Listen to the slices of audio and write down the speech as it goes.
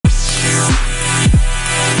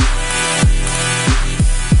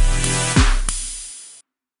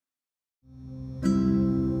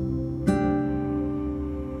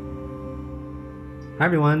Hi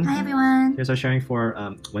everyone. Hi everyone. Here's our sharing for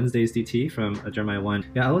Wednesday's DT from Jeremiah 1.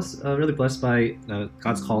 Yeah, I was really blessed by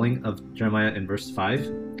God's calling of Jeremiah in verse 5,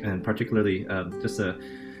 and particularly just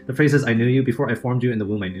the phrases, I knew you, before I formed you in the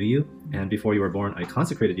womb I knew you, and before you were born I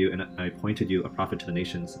consecrated you, and I appointed you a prophet to the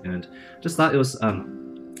nations. And just thought it was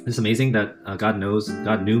it's amazing that God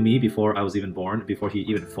knew me before I was even born, before he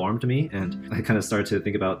even formed me. And I kind of started to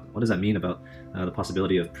think about, what does that mean about the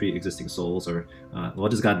possibility of pre-existing souls, or what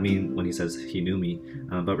does God mean when he says he knew me?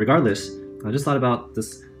 But regardless, I just thought about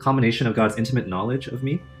this combination of God's intimate knowledge of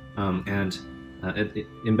me, and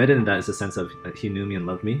embedded in that is a sense of he knew me and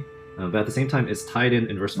loved me. But at the same time, it's tied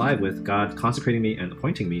in verse 5 with God consecrating me and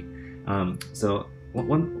appointing me. So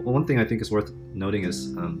one thing I think is worth noting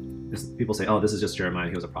is people say, oh, this is just Jeremiah,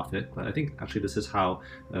 he was a prophet. But I think actually this is how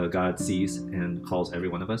God sees and calls every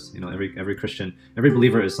one of us. You know, every Christian, every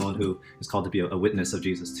believer is someone who is called to be a witness of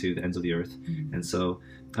Jesus to the ends of the earth. And so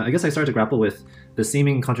I guess I started to grapple with the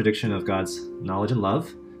seeming contradiction of God's knowledge and love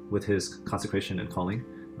with his consecration and calling.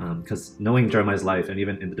 Because knowing Jeremiah's life, and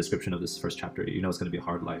even in the description of this first chapter, you know it's going to be a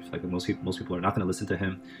hard life. Like most people are not going to listen to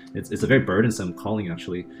him. It's a very burdensome calling,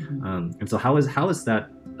 actually. And so how is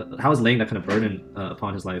laying that kind of burden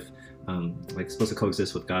upon his life like supposed to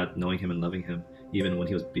coexist with God knowing him and loving him even when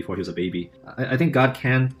before he was a baby? I think God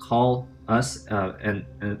can call us and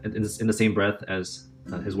in the same breath as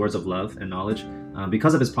his words of love and knowledge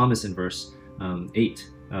because of his promise in verse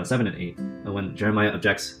 7 and 8, when Jeremiah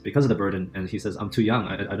objects because of the burden, and he says, I'm too young,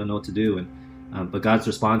 I don't know what to do. And but God's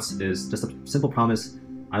response is just a simple promise,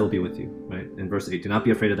 I will be with you, right? In verse 8, do not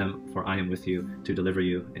be afraid of them, for I am with you to deliver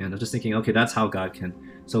you. And I'm just thinking, okay, that's how God can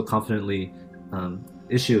so confidently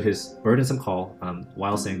issue his burdensome call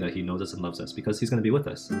while saying that he knows us and loves us, because he's going to be with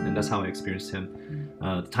us. And that's how I experienced him.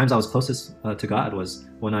 The times I was closest to God was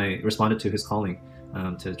when I responded to his calling.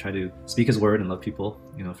 To try to speak his word and love people,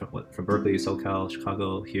 you know, from Berkeley, SoCal,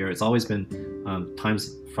 Chicago, here. It's always been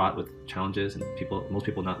times fraught with challenges and most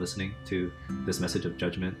people not listening to this message of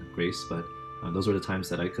judgment and grace. But those were the times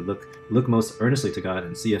that I could look most earnestly to God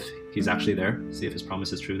and see if he's actually there, see if his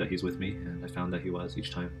promise is true, that he's with me. And I found that he was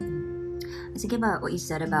each time. I was thinking about what you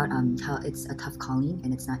said about how it's a tough calling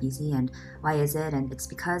and it's not easy, and why is it? And it's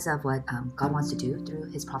because of what God wants to do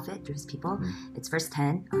through his prophet, through his people. It's verse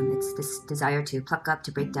 10. It's this desire to pluck up,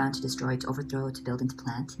 to break down, to destroy, to overthrow, to build, and to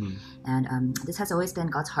plant. And this has always been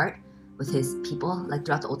God's heart with his people, like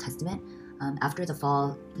throughout the Old Testament. After the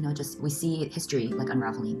fall, you know, just we see history like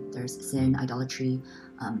unraveling. There's sin, idolatry.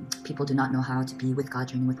 People do not know how to be with God,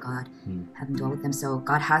 journey with God, have him dwell with them. So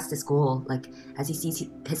God has this goal, like as he sees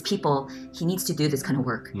his people, he needs to do this kind of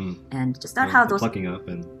work. And just thought how those plucking up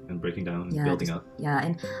and breaking down and building up. Yeah,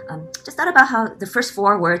 and just thought about how the first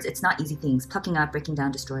 4 words, it's not easy things: plucking up, breaking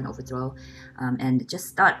down, destroy, and overthrow. And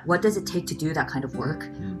just thought, what does it take to do that kind of work?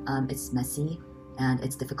 It's messy. And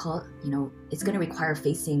it's difficult, you know, it's going to require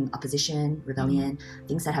facing opposition, rebellion,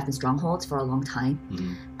 things that have been strongholds for a long time.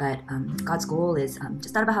 But God's goal is,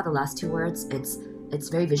 just thought about how the last 2 words, it's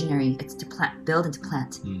very visionary. It's to build and to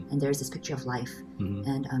plant. And there's this picture of life.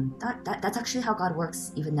 And that's actually how God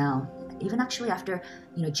works even now. Even actually after,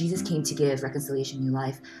 you know, Jesus came to give reconciliation, new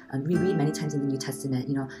life. We read many times in the New Testament,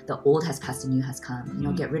 you know, the old has passed, the new has come. You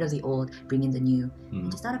know, get rid of the old, bring in the new.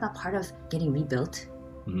 And just thought about part of getting rebuilt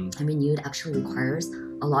and renewed actually requires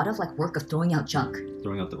a lot of like work of throwing out junk,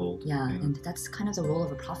 throwing out the old. Yeah, and that's kind of the role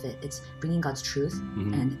of a prophet. It's bringing God's truth,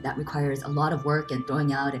 and that requires a lot of work and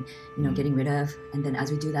throwing out and, you know, getting rid of. And then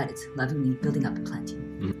as we do that, it's lovingly building up and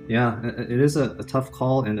planting. Yeah, it is a tough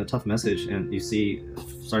call and a tough message. And you see,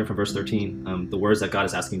 starting from verse 13, the words that God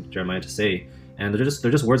is asking Jeremiah to say, and they're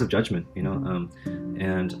just words of judgment, you know.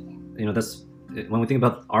 And you know, that's when we think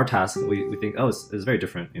about our task, we think, oh, it's very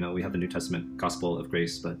different. You know, we have the New Testament gospel of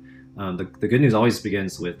grace, but the good news always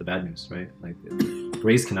begins with the bad news, right? Like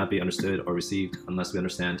grace cannot be understood or received unless we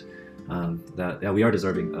understand that we are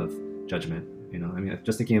deserving of judgment. You know, I mean,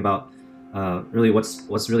 just thinking about really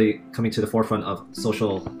what's really coming to the forefront of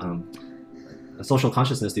social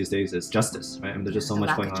consciousness these days is justice, right? I mean, there's just so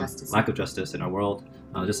much going on, lack of justice in our world.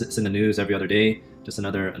 Just it's in the news every other day, just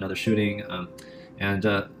another shooting, and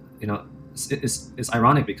you know. It's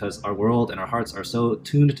ironic because our world and our hearts are so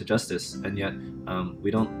tuned to justice, and yet we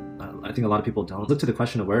don't. I think a lot of people don't look to the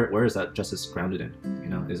question of where is that justice grounded in? You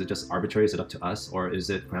know, is it just arbitrary? Is it up to us, or is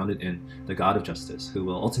it grounded in the God of justice, who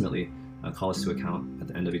will ultimately call us to account at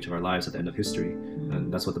the end of each of our lives, at the end of history? And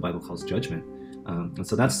that's what the Bible calls judgment. And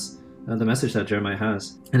so that's the message that Jeremiah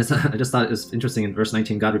has. And I just thought it was interesting in verse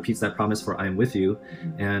 19. God repeats that promise, "For I am with you,"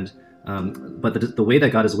 and but the way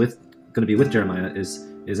that God is going to be with Jeremiah is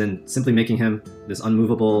is in simply making him this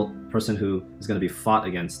unmovable person who is going to be fought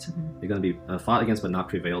against. You're going to be fought against but not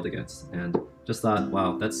prevailed against. And just thought,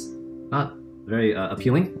 wow, that's not very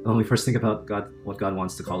appealing when we first think about God, what God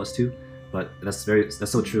wants to call us to. But that's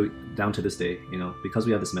so true down to this day, you know, because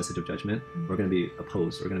we have this message of judgment, we're going to be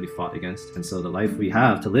opposed, we're going to be fought against. And so the life we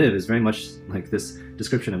have to live is very much like this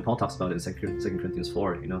description, and Paul talks about it in 2 Corinthians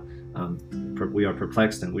 4, you know, we are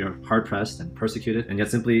perplexed and we are hard pressed and persecuted, and yet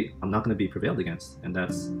simply I'm not going to be prevailed against. And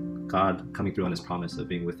that's God coming through on his promise of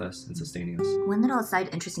being with us and sustaining us. One little side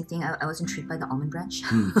interesting thing, I was intrigued by the almond branch.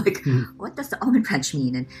 Like, what does the almond branch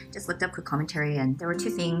mean? And just looked up quick commentary, and there were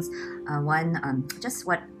two things. One, just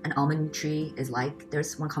what an almond tree is like.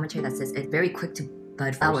 There's one commentary that says it's very quick to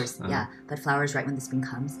bud flowers. Bud flowers right when the spring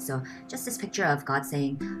comes. So just this picture of God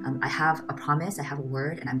saying, I have a promise, I have a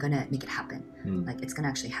word, and I'm gonna make it happen. Like, it's gonna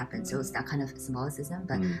actually happen. So it's that kind of symbolicism.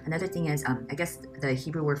 But another thing is, I guess the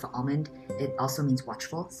Hebrew word for almond, it also means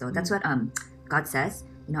watchful. So that's what God says.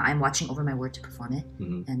 You know, I'm watching over my word to perform it.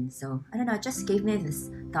 And so, I don't know, it just gave me this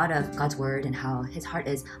thought of God's word and how his heart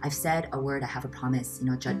is, I've said a word, I have a promise, you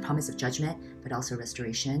know, promise of judgment, but also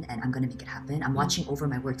restoration, and I'm going to make it happen. I'm watching over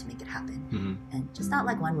my word to make it happen. And just not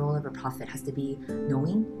like one role of a prophet has to be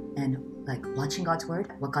knowing and like watching God's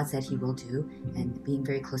word, what God said he will do, and being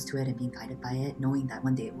very close to it and being guided by it, knowing that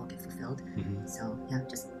one day it will get fulfilled. So yeah,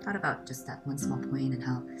 just thought about just that one small point and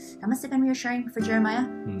how that must have been reassuring for Jeremiah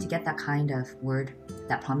to get that kind of word,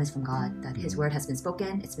 that promise from God, that his word has been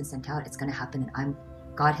spoken, it's been sent out, it's going to happen, and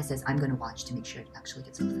God has says, I'm going to watch to make sure it actually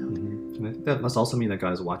gets fulfilled. And I think that must also mean that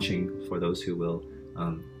God is watching for those who will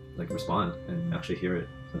like respond and actually hear it.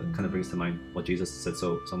 So it kind of brings to mind what Jesus said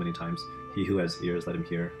so many times. He who has ears, let him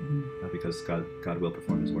hear, because God will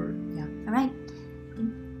perform his word. Yeah. All right.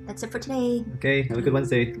 That's it for today. Okay. Have a good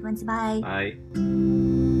Wednesday. Good Wednesday. Bye.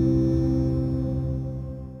 Bye.